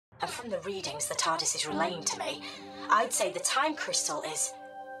and from the readings the TARDIS is relaying to me, I'd say the time crystal is...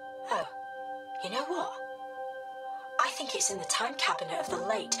 Oh, you know what? I think it's in the time cabinet of the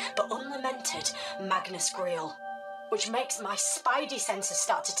late but unlamented Magnus Greel, which makes my spidey senses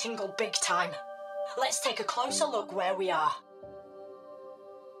start to tingle big time. Let's take a closer look where we are.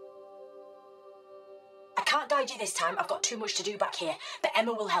 I can't guide you this time, I've got too much to do back here, but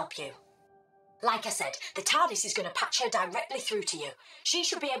Emma will help you. Like I said, the TARDIS is going to patch her directly through to you. She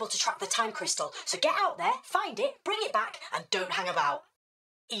should be able to track the time crystal, so get out there, find it, bring it back, and don't hang about.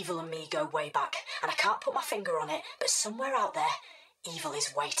 Evil and me go way back, and I can't put my finger on it, but somewhere out there, evil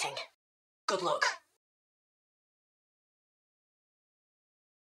is waiting. Good luck.